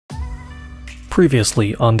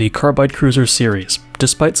Previously on the Carbide Cruiser series,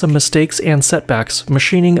 despite some mistakes and setbacks,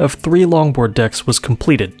 machining of 3 longboard decks was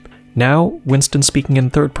completed. Now, Winston, speaking in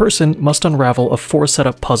third person, must unravel a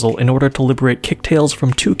 4-setup puzzle in order to liberate Kicktails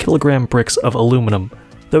from 2kg bricks of aluminum.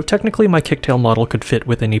 Though technically my Kicktail model could fit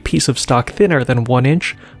within a piece of stock thinner than 1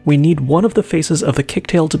 inch, we need one of the faces of the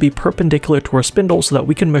Kicktail to be perpendicular to our spindle so that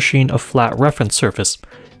we can machine a flat reference surface.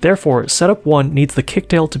 Therefore, setup 1 needs the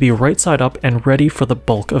Kicktail to be right side up and ready for the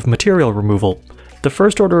bulk of material removal. The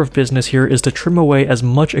first order of business here is to trim away as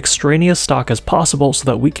much extraneous stock as possible so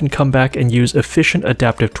that we can come back and use efficient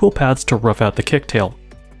adaptive toolpaths to rough out the Kicktail.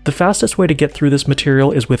 The fastest way to get through this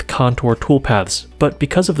material is with contour toolpaths, but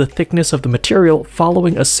because of the thickness of the material,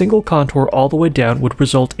 following a single contour all the way down would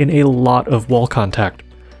result in a lot of wall contact.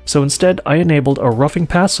 So instead, I enabled a roughing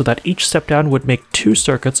path so that each step down would make 2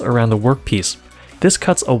 circuits around the workpiece. This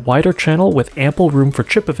cuts a wider channel with ample room for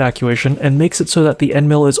chip evacuation and makes it so that the end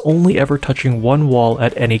mill is only ever touching one wall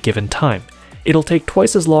at any given time. It'll take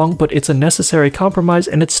twice as long, but it's a necessary compromise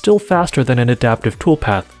and it's still faster than an adaptive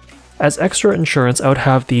toolpath. As extra insurance, I would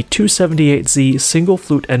have the 278Z single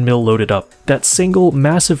flute end mill loaded up. That single,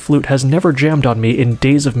 massive flute has never jammed on me in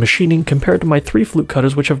days of machining compared to my 3 flute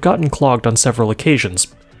cutters which have gotten clogged on several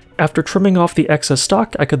occasions. After trimming off the excess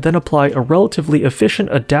stock, I could then apply a relatively efficient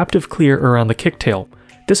adaptive clear around the Kicktail.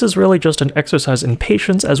 This is really just an exercise in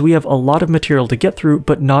patience as we have a lot of material to get through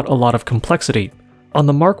but not a lot of complexity. On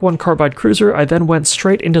the Mark I Carbide Cruiser, I then went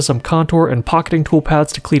straight into some contour and pocketing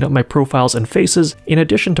toolpaths to clean up my profiles and faces, in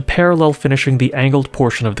addition to parallel finishing the angled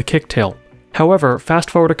portion of the Kicktail. However,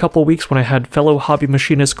 fast forward a couple weeks when I had fellow hobby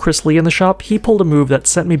machinist Chris Lee in the shop, he pulled a move that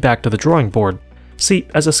sent me back to the drawing board. See,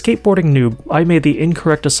 as a skateboarding noob, I made the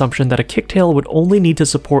incorrect assumption that a Kicktail would only need to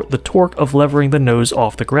support the torque of levering the nose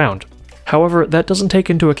off the ground. However, that doesn't take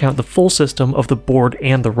into account the full system of the board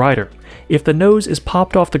and the rider. If the nose is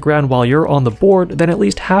popped off the ground while you're on the board, then at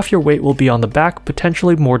least half your weight will be on the back,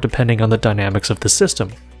 potentially more depending on the dynamics of the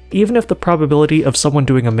system. Even if the probability of someone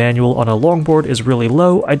doing a manual on a longboard is really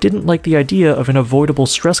low, I didn't like the idea of an avoidable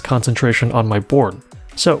stress concentration on my board.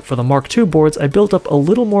 So, for the Mark II boards, I built up a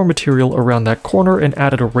little more material around that corner and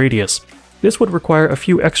added a radius. This would require a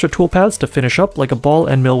few extra toolpaths to finish up, like a ball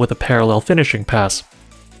end mill with a parallel finishing pass.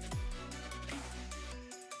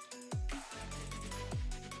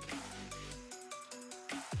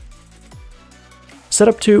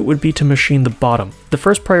 Setup 2 would be to machine the bottom. The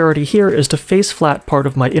first priority here is to face flat part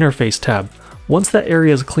of my interface tab. Once that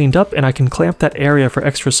area is cleaned up and I can clamp that area for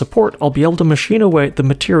extra support, I'll be able to machine away the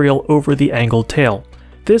material over the angled tail.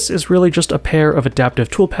 This is really just a pair of adaptive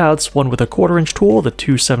toolpaths, one with a 1/4 inch tool, the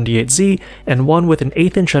 278Z, and one with an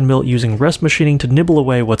 1/8 inch end mill using rest machining to nibble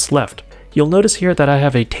away what's left. You'll notice here that I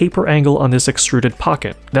have a taper angle on this extruded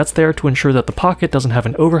pocket. That's there to ensure that the pocket doesn't have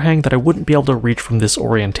an overhang that I wouldn't be able to reach from this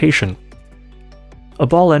orientation. A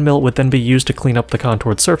ball end mill would then be used to clean up the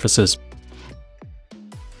contoured surfaces.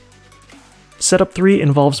 Setup 3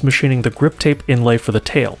 involves machining the Griptape inlay for the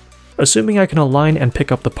tail. Assuming I can align and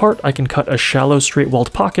pick up the part, I can cut a shallow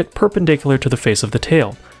straight-walled pocket perpendicular to the face of the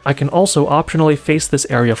tail. I can also optionally face this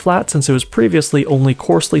area flat since it was previously only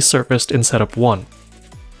coarsely surfaced in Setup 1.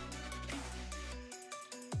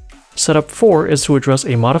 Setup 4 is to address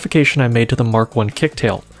a modification I made to the Mark I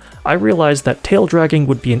Kicktail. I realized that tail dragging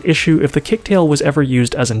would be an issue if the Kicktail was ever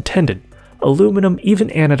used as intended. Aluminum, even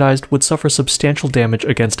anodized, would suffer substantial damage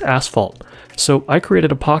against asphalt, so I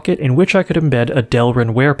created a pocket in which I could embed a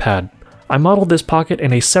Delrin wear pad. I modeled this pocket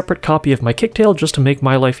in a separate copy of my Kicktail just to make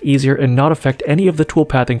my life easier and not affect any of the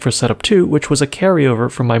toolpathing for Setup 2, which was a carryover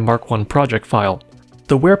from my Mark I project file.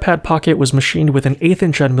 The wear pad pocket was machined with an 1/8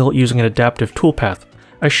 inch end mill using an adaptive toolpath.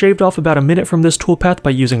 I shaved off about a minute from this toolpath by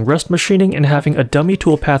using rest machining and having a dummy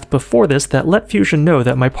toolpath before this that let Fusion know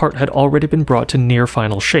that my part had already been brought to near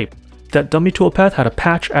final shape. That dummy toolpath had a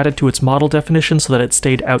patch added to its model definition so that it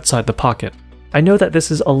stayed outside the pocket. I know that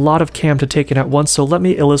this is a lot of cam to take in at once, so let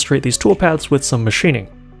me illustrate these toolpaths with some machining.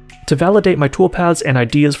 To validate my toolpaths and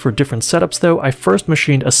ideas for different setups though, I first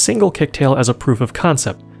machined a single Kicktail as a proof of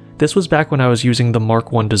concept. This was back when I was using the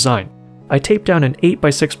Mark I design. I taped down an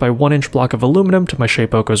 8x6x1 inch block of aluminum to my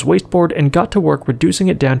Shapeoko's wasteboard and got to work reducing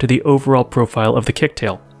it down to the overall profile of the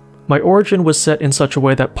Kicktail. My origin was set in such a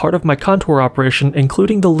way that part of my contour operation,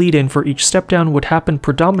 including the lead-in for each step down, would happen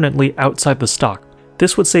predominantly outside the stock.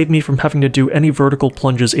 This would save me from having to do any vertical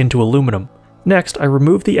plunges into aluminum. Next, I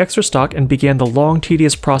removed the extra stock and began the long,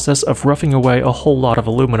 tedious process of roughing away a whole lot of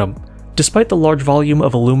aluminum. Despite the large volume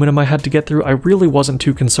of aluminum I had to get through, I really wasn't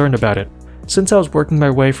too concerned about it. Since I was working my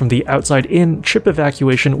way from the outside in, chip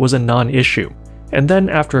evacuation was a non-issue. And then,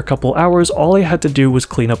 after a couple hours, all I had to do was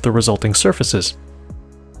clean up the resulting surfaces.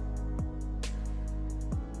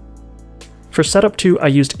 For setup 2, I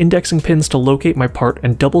used indexing pins to locate my part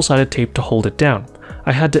and double-sided tape to hold it down.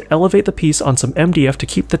 I had to elevate the piece on some MDF to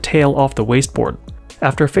keep the tail off the wasteboard.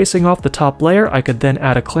 After facing off the top layer, I could then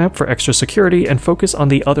add a clamp for extra security and focus on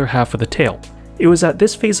the other half of the tail. It was at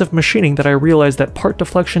this phase of machining that I realized that part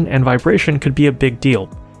deflection and vibration could be a big deal.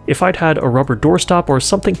 If I'd had a rubber doorstop or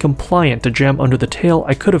something compliant to jam under the tail,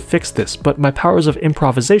 I could have fixed this, but my powers of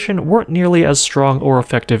improvisation weren't nearly as strong or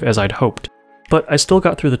effective as I'd hoped. But I still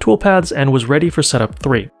got through the tool paths and was ready for setup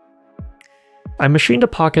 3. I machined a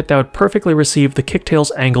pocket that would perfectly receive the Kicktails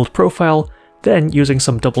angled profile, then using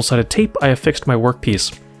some double-sided tape I affixed my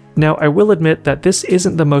workpiece. Now I will admit that this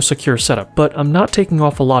isn't the most secure setup, but I'm not taking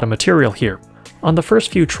off a lot of material here. On the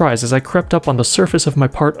first few tries, as I crept up on the surface of my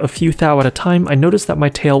part a few thou at a time, I noticed that my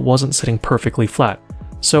tail wasn't sitting perfectly flat.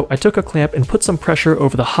 So I took a clamp and put some pressure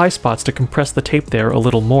over the high spots to compress the tape there a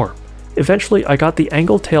little more. Eventually, I got the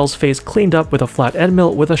angled tail's face cleaned up with a flat end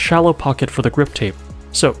mill with a shallow pocket for the Griptape.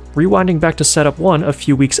 So, rewinding back to setup 1 a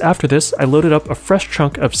few weeks after this, I loaded up a fresh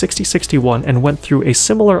chunk of 6061 and went through a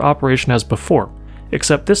similar operation as before,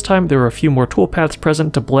 except this time there were a few more toolpaths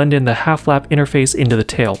present to blend in the half-lap interface into the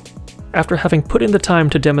tail. After having put in the time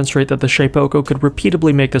to demonstrate that the Shapeoko could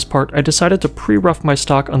repeatably make this part, I decided to pre-rough my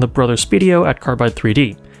stock on the Brother Speedio at Carbide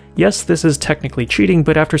 3D. Yes, this is technically cheating,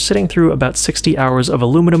 but after sitting through about 60 hours of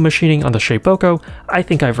aluminum machining on the Shapeoko, I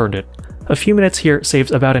think I've earned it. A few minutes here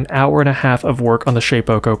saves about an hour and a half of work on the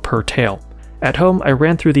Shapeoko per tail. At home, I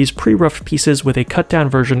ran through these pre-roughed pieces with a cut-down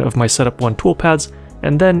version of my Setup 1 toolpaths,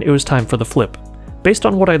 and then it was time for the flip. Based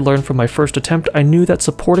on what I'd learned from my first attempt, I knew that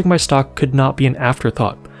supporting my stock could not be an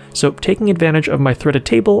afterthought. So, taking advantage of my threaded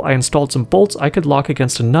table, I installed some bolts I could lock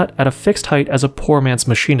against a nut at a fixed height as a poor man's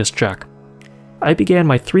machinist jack. I began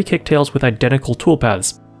my 3 kicktails with identical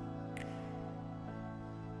toolpaths.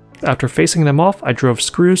 After facing them off, I drove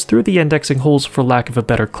screws through the indexing holes for lack of a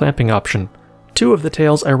better clamping option. 2 of the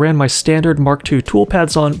tails I ran my standard Mark II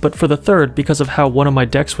toolpaths on, but for the third, because of how one of my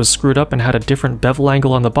decks was screwed up and had a different bevel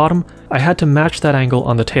angle on the bottom, I had to match that angle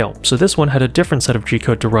on the tail, so this one had a different set of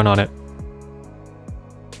G-code to run on it.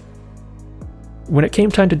 When it came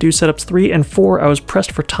time to do setups 3 and 4, I was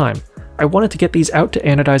pressed for time. I wanted to get these out to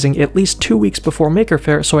anodizing at least 2 weeks before Maker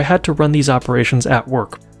Faire, so I had to run these operations at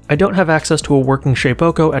work. I don't have access to a working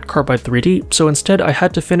Shapeoko at Carbide 3D, so instead I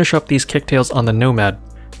had to finish up these kicktails on the Nomad.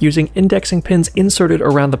 Using indexing pins inserted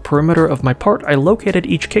around the perimeter of my part, I located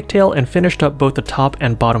each kicktail and finished up both the top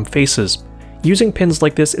and bottom faces. Using pins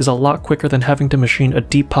like this is a lot quicker than having to machine a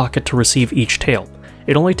deep pocket to receive each tail.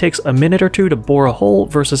 It only takes a minute or two to bore a hole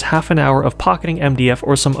versus half an hour of pocketing MDF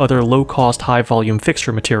or some other low-cost, high-volume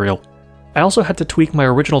fixture material. I also had to tweak my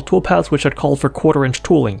original toolpaths, which had called for 1/4-inch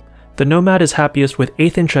tooling. The Nomad is happiest with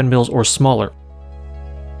 1/8-inch end mills or smaller.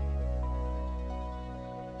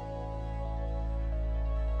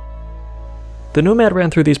 The Nomad ran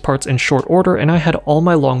through these parts in short order, and I had all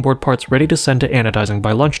my longboard parts ready to send to anodizing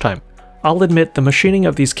by lunchtime. I'll admit, the machining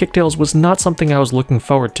of these kicktails was not something I was looking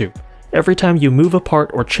forward to. Every time you move a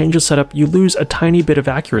part or change a setup, you lose a tiny bit of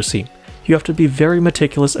accuracy. You have to be very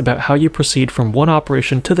meticulous about how you proceed from one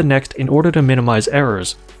operation to the next in order to minimize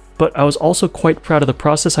errors. But I was also quite proud of the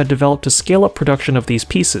process I developed to scale up production of these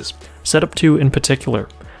pieces, Setup 2 in particular.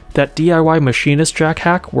 That DIY machinist jack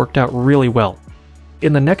hack worked out really well.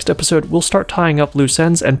 In the next episode, we'll start tying up loose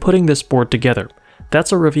ends and putting this board together.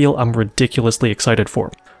 That's a reveal I'm ridiculously excited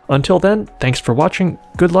for. Until then, thanks for watching,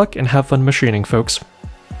 good luck, and have fun machining, folks.